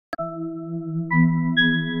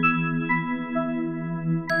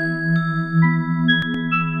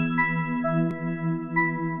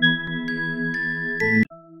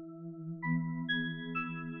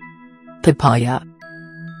Papaya.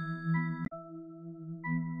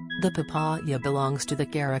 The papaya belongs to the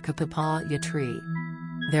Carica papaya tree.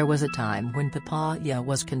 There was a time when papaya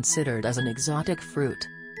was considered as an exotic fruit.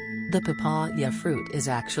 The papaya fruit is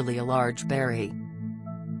actually a large berry.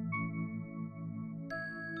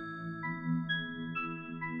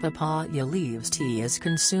 Papaya leaves tea is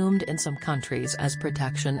consumed in some countries as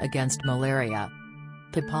protection against malaria.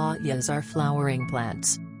 Papayas are flowering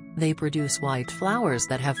plants. They produce white flowers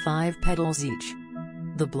that have 5 petals each.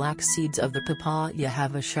 The black seeds of the papaya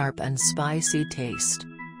have a sharp and spicy taste.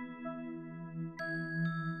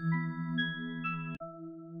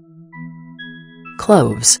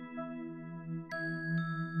 Cloves.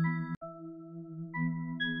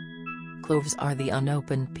 Cloves are the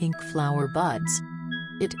unopened pink flower buds.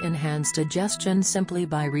 It enhances digestion simply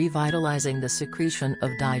by revitalizing the secretion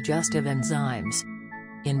of digestive enzymes.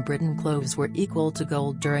 In Britain, cloves were equal to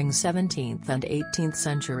gold during 17th and 18th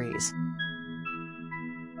centuries.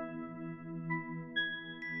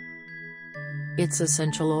 Its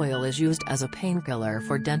essential oil is used as a painkiller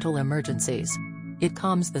for dental emergencies. It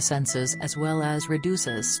calms the senses as well as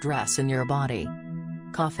reduces stress in your body.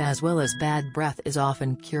 Cough as well as bad breath is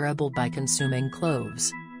often curable by consuming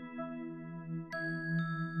cloves.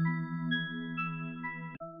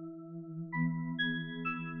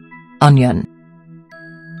 Onion.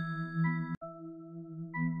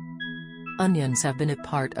 Onions have been a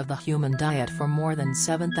part of the human diet for more than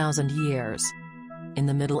 7,000 years. In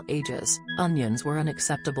the Middle Ages, onions were an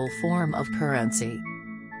acceptable form of currency.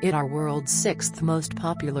 It is our world's 6th most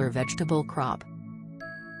popular vegetable crop.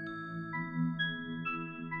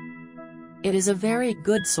 It is a very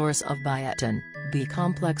good source of biotin,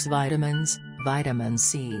 B-complex vitamins, vitamin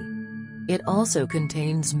C. It also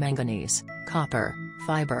contains manganese, copper,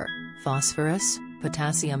 fiber, phosphorus,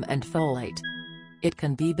 potassium and folate. It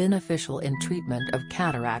can be beneficial in treatment of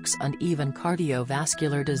cataracts and even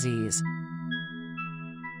cardiovascular disease.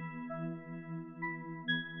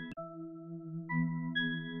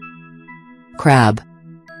 Crab.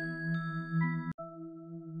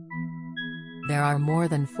 There are more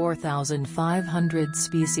than 4,500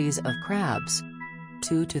 species of crabs.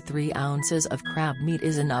 2 to 3 ounces of crab meat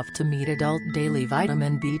is enough to meet adult daily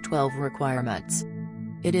vitamin B12 requirements.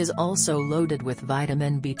 It is also loaded with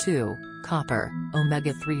vitamin B2, copper,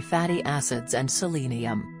 omega-3 fatty acids and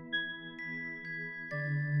selenium.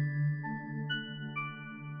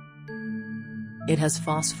 It has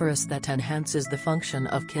phosphorus that enhances the function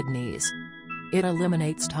of kidneys. It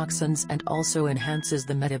eliminates toxins and also enhances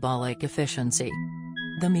the metabolic efficiency.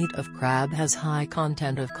 The meat of crab has high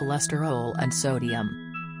content of cholesterol and sodium.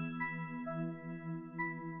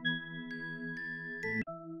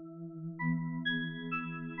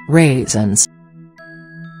 Raisins.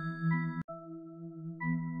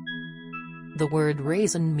 The word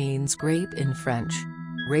raisin means grape in French.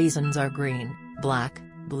 Raisins are green, black,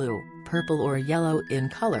 blue, purple or yellow in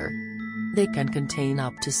color. They can contain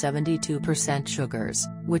up to 72% sugars,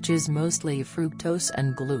 which is mostly fructose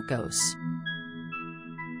and glucose.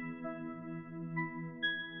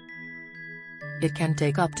 It can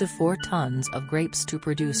take up to 4 tons of grapes to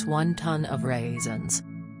produce 1 ton of raisins.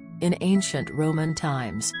 In ancient Roman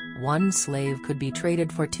times, 1 slave could be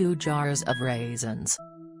traded for 2 jars of raisins.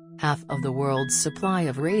 Half of the world's supply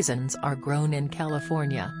of raisins are grown in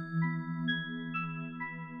California.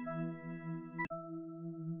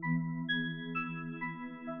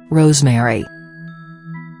 Rosemary.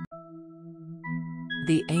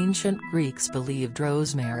 The ancient Greeks believed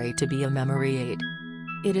rosemary to be a memory aid.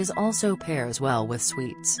 It is also pairs well with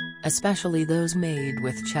sweets, especially those made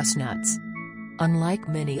with chestnuts. Unlike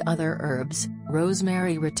many other herbs,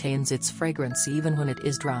 rosemary retains its fragrance even when it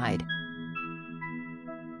is dried.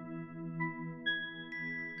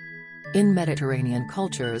 In Mediterranean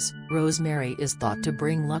cultures, rosemary is thought to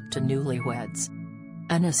bring luck to newlyweds.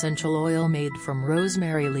 An essential oil made from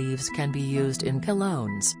rosemary leaves can be used in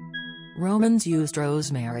colognes. Romans used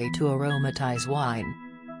rosemary to aromatize wine.